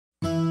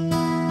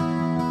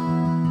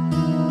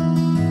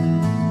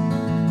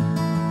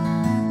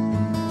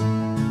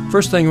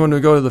First thing when we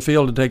go to the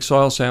field to take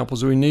soil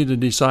samples, we need to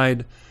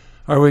decide,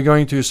 are we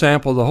going to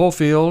sample the whole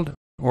field,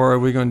 or are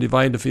we going to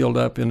divide the field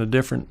up into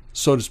different,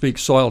 so to speak,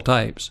 soil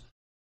types?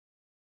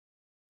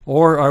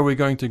 Or are we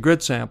going to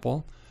grid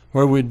sample,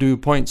 where we do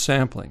point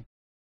sampling?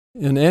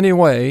 In any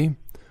way,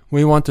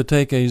 we want to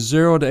take a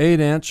 0 to 8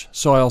 inch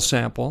soil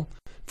sample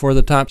for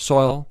the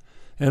topsoil,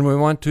 and we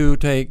want to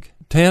take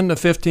 10 to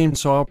 15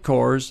 soil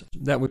cores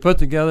that we put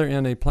together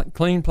in a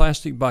clean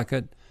plastic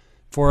bucket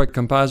for a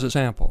composite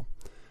sample.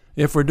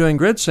 If we're doing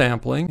grid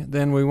sampling,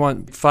 then we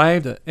want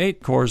 5 to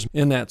 8 cores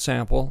in that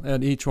sample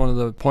at each one of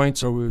the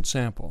points where we would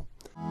sample.